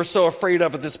Jewish people were so afraid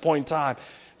of at this point in time,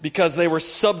 because they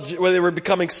were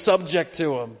becoming subject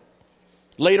to him.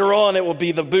 Later on, it will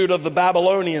be the boot of the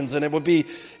Babylonians, and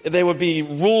they would be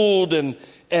ruled and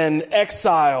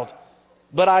exiled.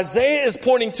 But Isaiah is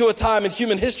pointing to a time in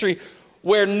human history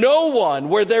where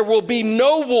there will be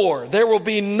no war, there will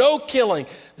be no killing,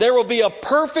 there will be a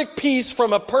perfect peace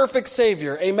from a perfect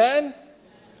Savior. Amen?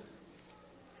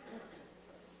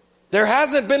 There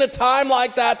hasn't been a time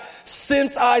like that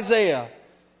since Isaiah,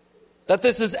 that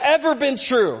this has ever been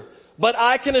true. But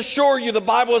I can assure you, the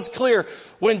Bible is clear.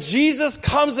 When Jesus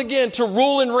comes again to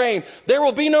rule and reign, there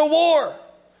will be no war.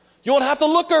 You won't have to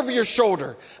look over your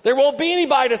shoulder. There won't be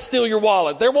anybody to steal your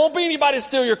wallet. There won't be anybody to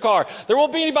steal your car. There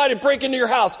won't be anybody to break into your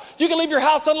house. You can leave your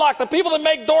house unlocked. The people that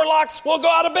make door locks will go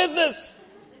out of business.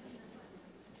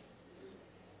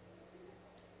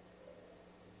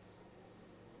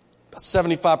 About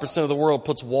 75% of the world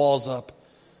puts walls up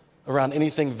around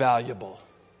anything valuable.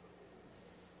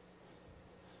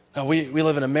 Now, we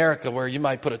live in America where you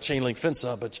might put a chain link fence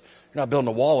up, but you're not building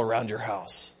a wall around your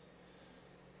house.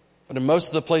 But in most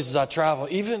of the places I travel,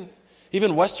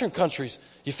 even Western countries,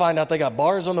 you find out they got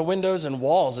bars on the windows and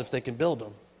walls if they can build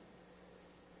them.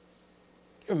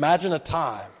 Can you imagine a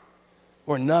time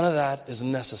where none of that is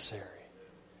necessary?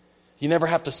 You never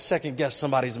have to second guess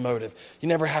somebody's motive. You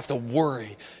never have to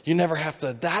worry.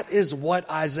 That is what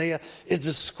Isaiah is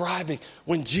describing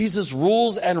when Jesus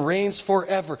rules and reigns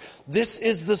forever. This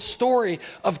is the story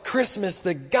of Christmas,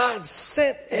 that God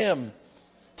sent him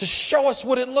to show us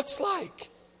what it looks like.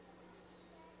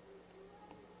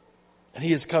 And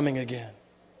he is coming again.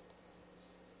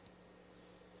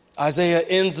 Isaiah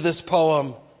ends this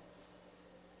poem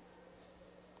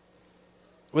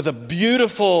with a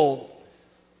beautiful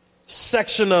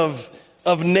section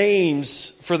of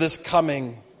names for this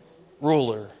coming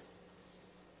ruler.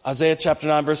 Isaiah chapter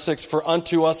 9, verse 6, for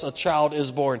unto us a child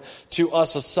is born, to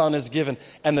us a son is given,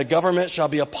 and the government shall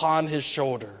be upon his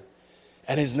shoulder,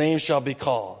 and his name shall be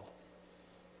called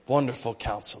Wonderful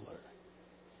Counselor,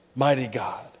 Mighty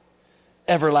God,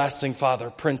 Everlasting Father,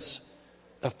 Prince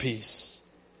of Peace.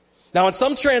 Now, in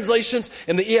some translations,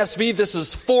 in the ESV, this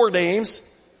is 4 names.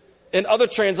 In other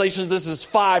translations, this is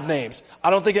 5 names. I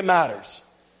don't think it matters.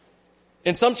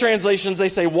 In some translations, they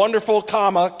say Wonderful,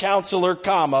 comma, Counselor,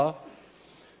 comma.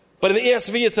 But in the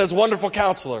ESV, it says Wonderful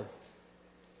Counselor.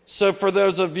 So for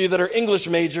those of you that are English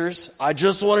majors, I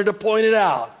just wanted to point it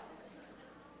out.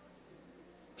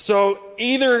 So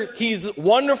either he's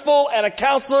wonderful and a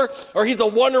counselor, or he's a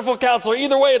wonderful counselor.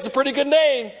 Either way, it's a pretty good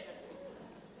name.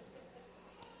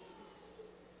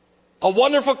 A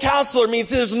wonderful counselor means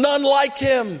there's none like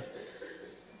him.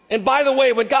 And by the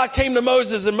way, when God came to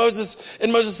Moses and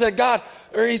Moses said,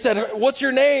 he said, what's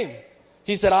your name?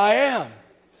 He said, I am.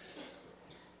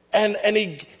 And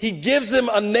he gives him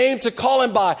a name to call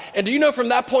him by. And do you know from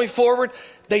that point forward,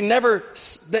 they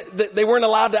weren't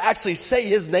allowed to actually say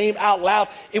his name out loud.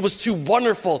 It was too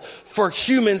wonderful for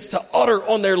humans to utter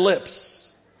on their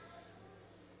lips.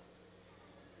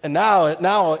 And now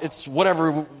it's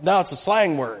a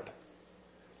slang word.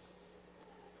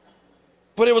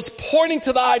 But it was pointing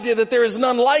to the idea that there is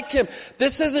none like him.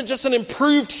 This isn't just an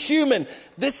improved human.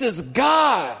 This is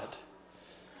God.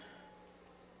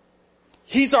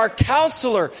 He's our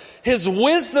counselor. His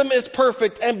wisdom is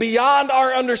perfect and beyond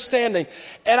our understanding.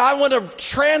 And I want to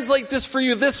translate this for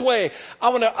you this way. I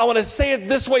want to say it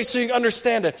this way so you can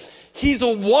understand it. He's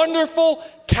a wonderful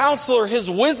counselor.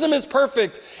 His wisdom is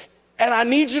perfect. And I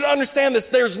need you to understand this.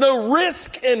 There's no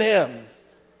risk in him.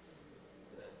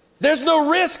 There's no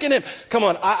risk in him. Come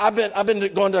on, I've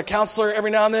been going to a counselor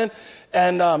every now and then,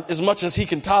 and as much as he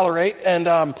can tolerate. And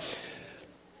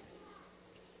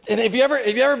have you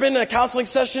ever been in a counseling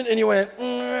session and you went,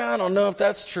 I don't know if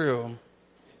that's true.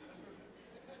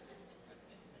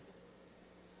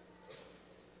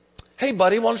 hey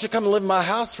buddy, why don't you come and live in my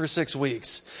house for 6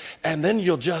 weeks? And then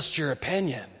you'll adjust your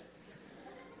opinion.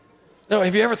 No,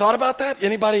 have you ever thought about that?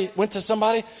 Anybody went to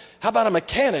somebody? How about a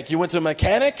mechanic? You went to a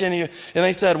mechanic and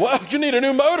they said, well, you need a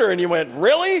new motor. And you went,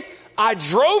 really? I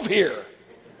drove here.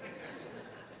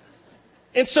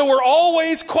 And so we're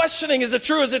always questioning, is it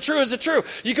true? Is it true? Is it true?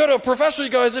 You go to a professional,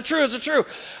 you go, is it true? Is it true?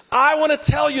 I want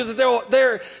to tell you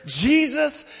that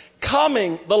Jesus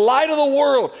coming, the light of the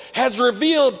world, has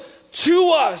revealed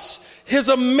to us his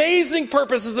amazing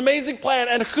purpose, his amazing plan,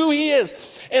 and who he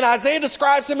is. And Isaiah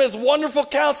describes him as wonderful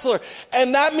counselor.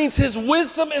 And that means his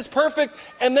wisdom is perfect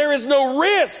and there is no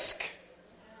risk.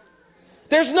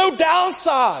 There's no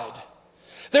downside.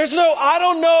 There's no, I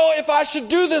don't know if I should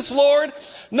do this, Lord.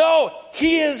 No,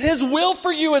 his will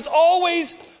for you is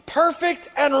always perfect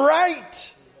and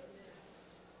right.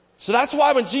 So that's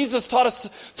why when Jesus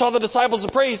taught the disciples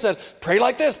to pray, he said, pray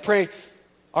like this, pray,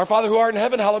 our Father who art in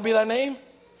heaven, hallowed be thy name.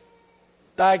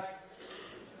 Thy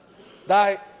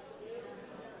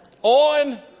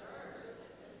on.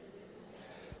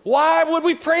 Why would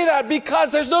we pray that?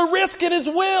 Because there's no risk in his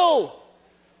will.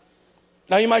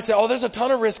 Now you might say, oh, there's a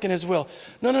ton of risk in his will.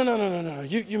 No.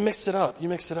 You mix it up. You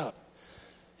mix it up.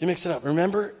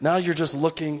 Remember, now you're just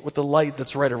looking with the light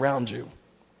that's right around you.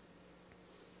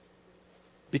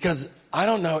 Because I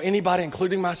don't know anybody,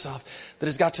 including myself, that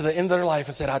has got to the end of their life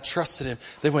and said, I trusted him.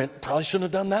 They went, probably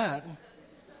shouldn't have done that.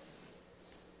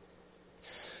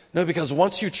 No, because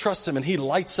once you trust him and he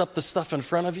lights up the stuff in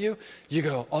front of you, you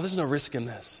go, oh, there's no risk in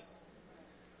this.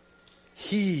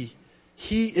 He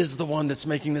is the one that's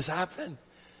making this happen.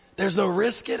 There's no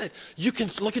risk in it. You can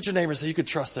look at your neighbor and say, you can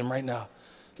trust him right now.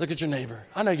 Look at your neighbor.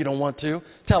 I know you don't want to.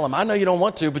 Tell him, I know you don't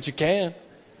want to, but you can.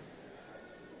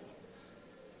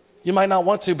 You might not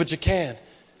want to, but you can.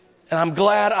 And I'm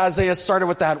glad Isaiah started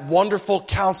with that wonderful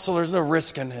counselor. There's no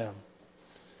risk in him.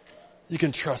 You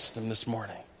can trust him this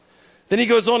morning. Then he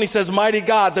goes on, he says, mighty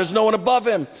God, there's no one above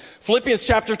him. Philippians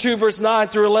chapter 2, verse 9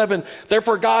 through 11.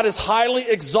 Therefore God has highly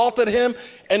exalted him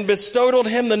and bestowed on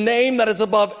him the name that is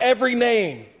above every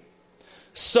name.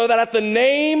 So that at the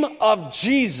name of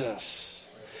Jesus,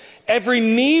 every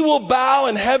knee will bow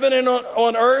in heaven and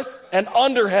on earth and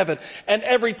under heaven. And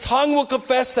every tongue will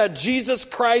confess that Jesus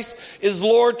Christ is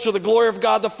Lord to the glory of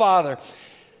God the Father.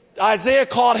 Isaiah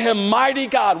called him mighty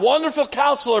God, wonderful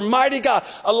counselor, mighty God.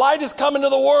 A light is coming to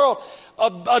the world.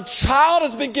 A child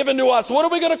has been given to us. What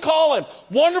are we going to call him?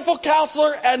 Wonderful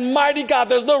counselor and mighty God.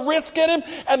 There's no risk in him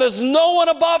and there's no one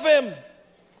above him.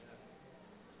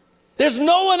 There's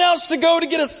no one else to go to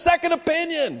get a second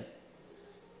opinion.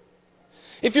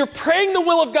 If you're praying the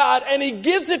will of God and he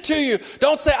gives it to you,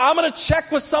 don't say, I'm going to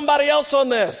check with somebody else on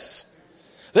this.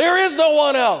 There is no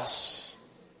one else.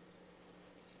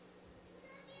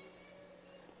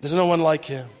 There's no one like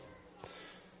him.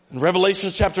 In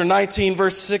Revelation chapter 19,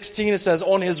 verse 16, it says,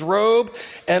 on his robe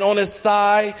and on his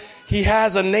thigh, he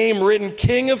has a name written,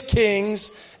 King of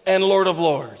Kings and Lord of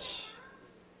Lords.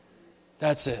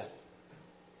 That's it.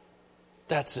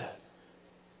 That's it.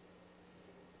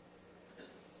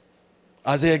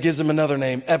 Isaiah gives him another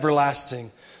name, Everlasting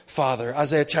Father.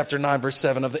 Isaiah chapter 9, verse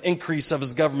 7, of the increase of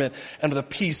his government and of the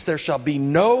peace there shall be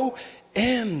no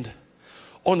end.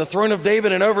 On the throne of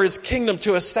David and over his kingdom,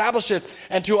 to establish it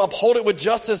and to uphold it with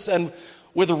justice and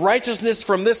with righteousness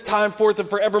from this time forth and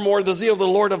forevermore. The zeal of the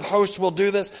Lord of hosts will do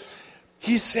this.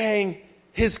 He's saying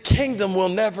his kingdom will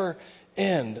never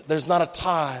end. There's not a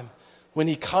time when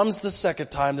he comes the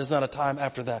second time. There's not a time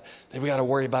after that we got to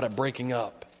worry about it breaking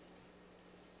up.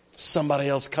 Somebody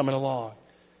else coming along.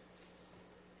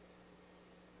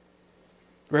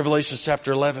 Revelation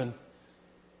chapter 11.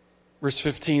 Verse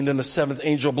 15, then the seventh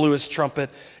angel blew his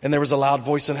trumpet, and there was a loud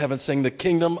voice in heaven saying, the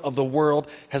kingdom of the world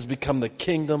has become the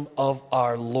kingdom of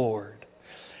our Lord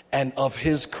and of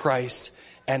his Christ,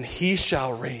 and he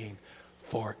shall reign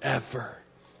forever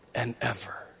and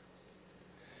ever.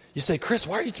 You say, Chris,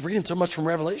 why are you reading so much from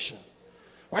Revelation?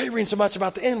 Why are you reading so much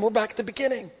about the end? We're back at the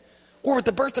beginning. We're at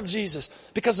the birth of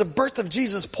Jesus, because the birth of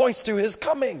Jesus points to his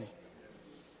coming.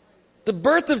 The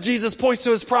birth of Jesus points to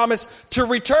his promise to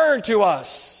return to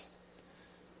us.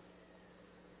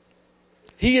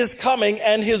 He is coming,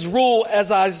 and his rule,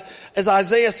 as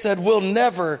Isaiah said, will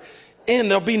never end.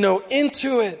 There'll be no end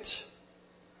to it.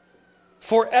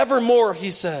 Forevermore, he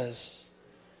says.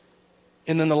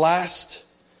 And then the last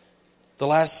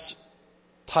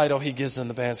title he gives in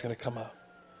the band's going to come up.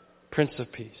 Prince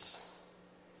of Peace.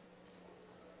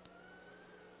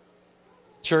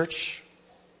 Church,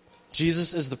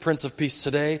 Jesus is the Prince of Peace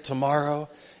today, tomorrow,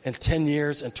 in 10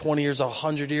 years, in 20 years,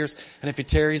 100 years, and if he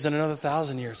tarries in another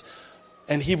 1,000 years.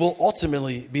 And he will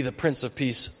ultimately be the Prince of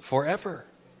Peace forever.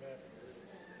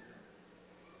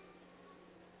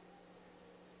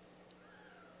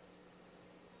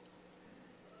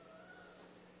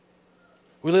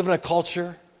 We live in a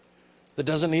culture that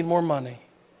doesn't need more money,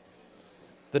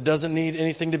 that doesn't need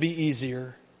anything to be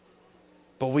easier,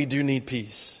 but we do need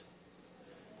peace.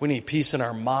 We need peace in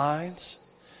our minds.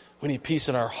 We need peace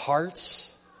in our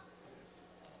hearts,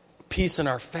 peace in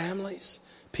our families,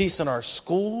 peace in our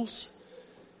schools.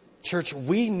 Church,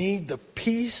 we need the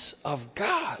peace of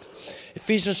God.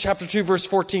 Ephesians chapter 2, verse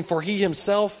 14, for he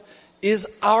himself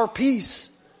is our peace.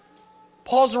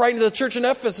 Paul's writing to the church in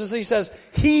Ephesus. He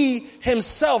says, he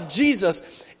himself,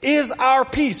 Jesus, is our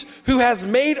peace, who has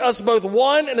made us both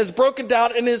one and has broken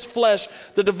down in his flesh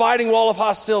the dividing wall of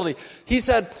hostility. He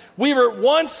said, we were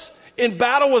once in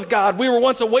battle with God. We were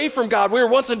once away from God. We were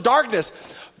once in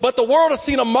darkness. But the world has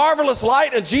seen a marvelous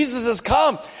light, and Jesus has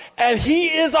come, and he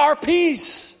is our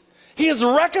peace. He has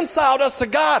reconciled us to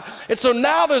God. And so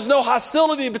now there's no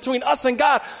hostility between us and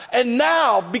God. And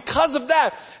now, because of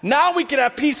that, now we can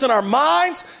have peace in our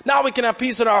minds. Now we can have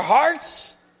peace in our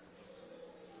hearts.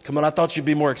 Come on, I thought you'd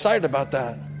be more excited about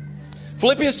that.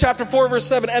 Philippians chapter 4, verse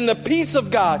 7, and the peace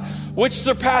of God, which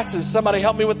surpasses, somebody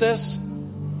help me with this,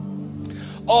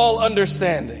 all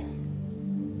understanding.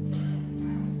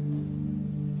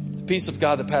 The peace of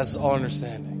God that passes all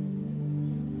understanding.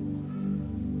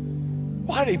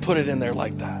 Why did he put it in there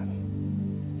like that?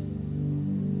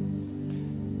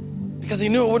 Because he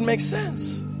knew it wouldn't make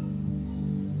sense.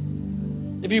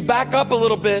 If you back up a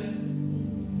little bit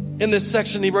in this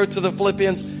section he wrote to the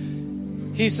Philippians,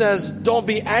 he says, don't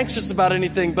be anxious about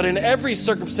anything, but in every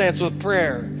circumstance with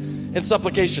prayer and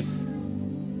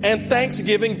supplication and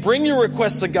thanksgiving, bring your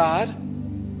requests to God. And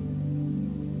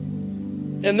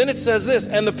then it says this,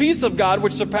 and the peace of God,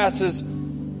 which surpasses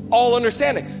all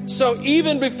understanding. So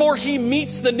even before he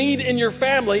meets the need in your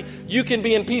family, you can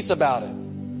be in peace about it.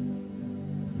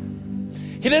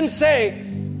 He didn't say,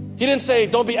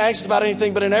 don't be anxious about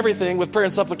anything, but in everything with prayer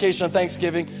and supplication and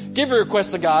thanksgiving, give your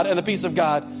requests to God and the peace of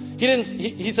God.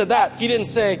 He said that. He didn't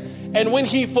say, and when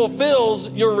he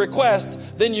fulfills your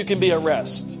request, then you can be at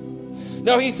rest.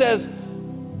 No, he says,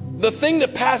 the thing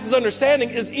that passes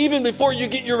understanding is even before you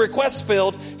get your request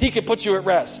filled, he can put you at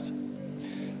rest.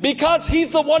 Because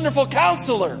he's the wonderful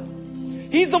counselor.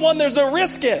 He's the one there's no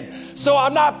risk in. So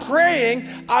I'm not praying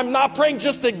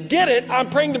just to get it. I'm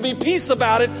praying to be peace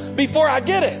about it before I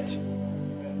get it.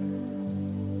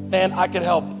 Man, I could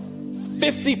help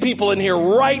 50 people in here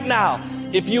right now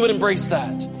if you would embrace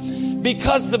that.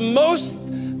 Because the most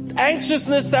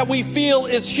anxiousness that we feel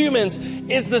as humans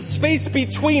is the space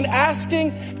between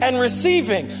asking and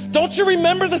receiving. Don't you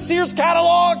remember the Sears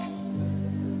catalog?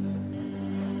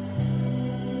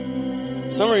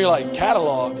 Some of you are like,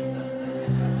 catalog?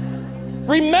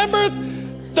 Remember,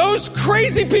 those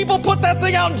crazy people put that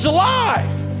thing out in July.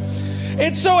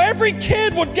 And so every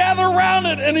kid would gather around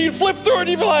it and you'd flip through it and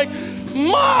you'd be like,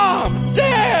 Mom,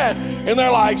 Dad. And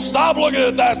they're like, stop looking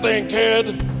at that thing, kid.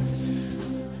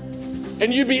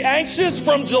 And you'd be anxious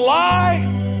from July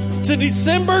to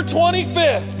December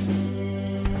 25th.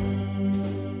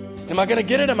 Am I going to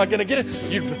get it? Am I going to get it?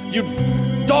 You'd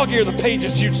dog ear the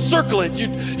pages, you'd circle it,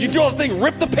 you'd do all the thing,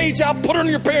 rip the page out, put it on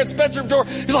your parents' bedroom door.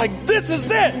 You're like, this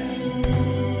is it.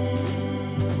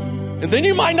 And then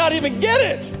you might not even get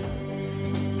it.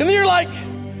 And then you're like,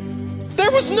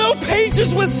 there was no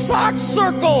pages with socks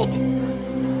circled.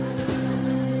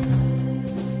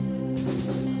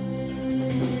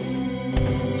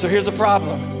 So here's a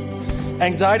problem.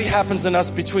 Anxiety happens in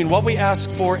us between what we ask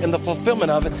for and the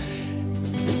fulfillment of it.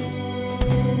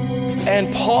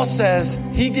 And Paul says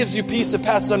he gives you peace that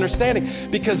passes understanding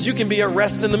because you can be at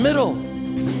rest in the middle.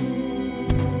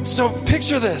 So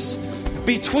picture this.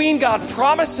 Between God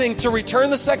promising to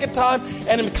return the second time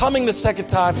and him coming the second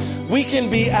time, we can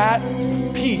be at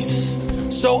peace.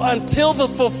 So until the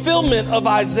fulfillment of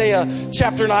Isaiah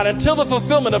chapter 9, until the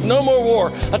fulfillment of no more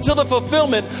war, until the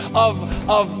fulfillment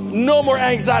of no more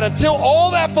anxiety, until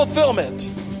all that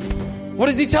fulfillment, what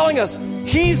is he telling us?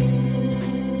 He's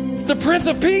the Prince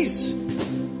of Peace.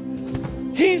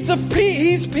 He's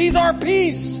our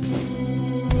peace. 2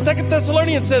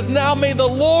 Thessalonians says, now may the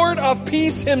Lord of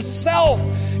peace himself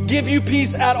give you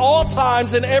peace at all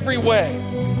times in every way.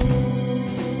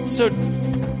 So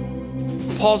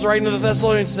Paul's writing to the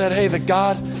Thessalonians and said, hey,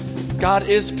 God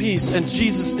is peace and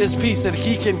Jesus is peace and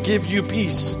he can give you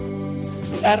peace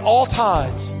at all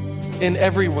times in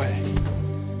every way.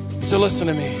 So listen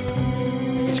to me.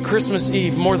 It's Christmas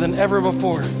Eve more than ever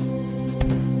before.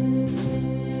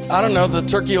 I don't know, the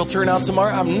turkey will turn out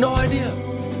tomorrow. I have no idea.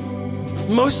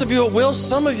 Most of you it will.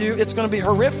 Some of you, it's going to be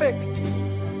horrific.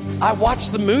 I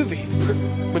watched the movie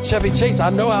with Chevy Chase. I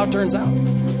know how it turns out.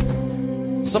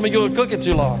 Some of you will cook it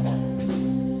too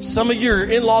long. Some of your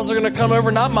in-laws are going to come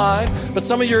over, not mine, but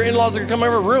some of your in-laws are going to come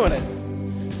over and ruin it.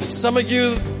 Some of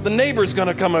you, the neighbor's going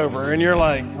to come over and you're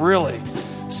like, really?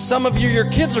 Some of you, your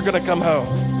kids are going to come home.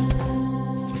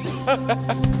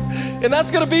 And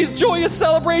that's going to be a joyous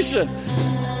celebration.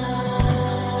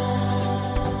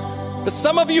 But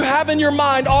some of you have in your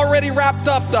mind already wrapped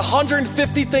up the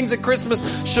 150 things that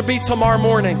Christmas should be tomorrow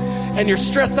morning. And you're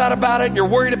stressed out about it, and you're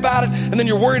worried about it, and then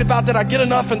you're worried about, did I get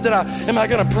enough, and am I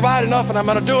going to provide enough, and am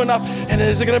I going to do enough, and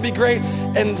is it going to be great?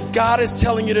 And God is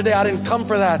telling you today, I didn't come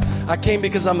for that. I came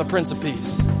because I'm the Prince of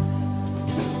Peace.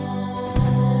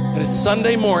 And it's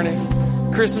Sunday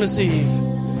morning, Christmas Eve,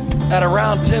 at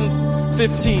around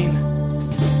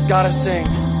 10:15, God is saying,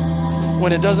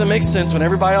 when it doesn't make sense, when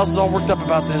everybody else is all worked up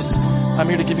about this, I'm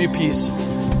here to give you peace.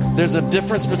 There's a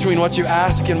difference between what you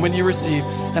ask and when you receive,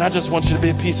 and I just want you to be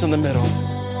at peace in the middle.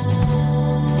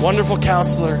 Wonderful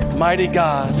Counselor, Mighty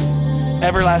God,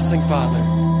 Everlasting Father,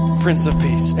 Prince of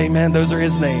Peace. Amen. Those are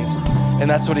his names, and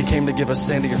that's what he came to give us.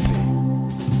 Stand to your feet.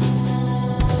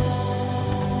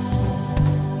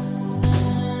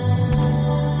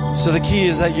 So the key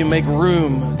is that you make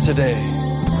room today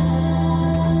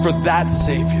for that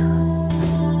Savior.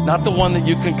 Not the one that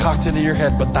you concocted in your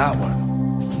head, but that one.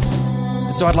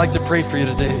 And so I'd like to pray for you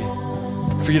today,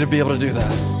 for you to be able to do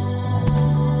that.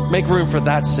 Make room for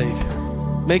that Savior.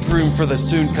 Make room for the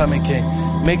soon coming King.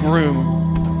 Make room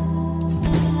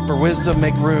for wisdom.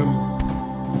 Make room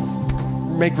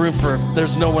for,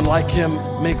 there's no one like him.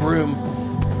 Make room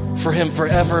for him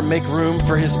forever. Make room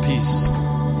for his peace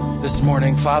this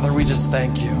morning. Father, we just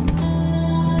thank you.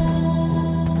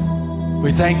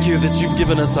 We thank you that you've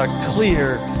given us a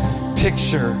clear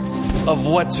picture of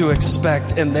what to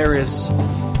expect, and there is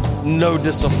no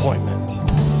disappointment.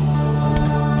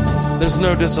 There's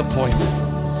no disappointment.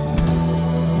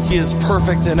 He is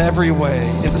perfect in every way,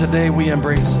 and today we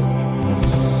embrace him.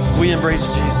 We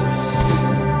embrace Jesus,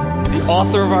 the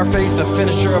author of our faith, the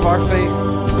finisher of our faith,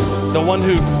 the one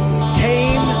who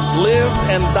came, lived,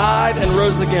 and died and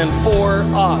rose again for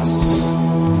us.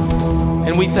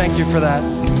 And we thank you for that.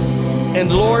 And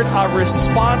Lord, our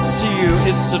response to you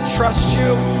is to trust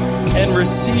you and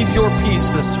receive your peace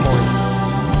this morning.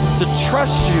 To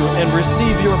trust you and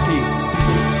receive your peace.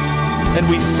 And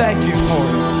we thank you for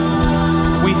it.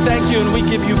 We thank you and we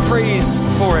give you praise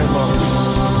for it, Lord.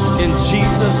 In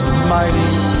Jesus' mighty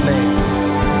name.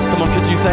 Come on, could you thank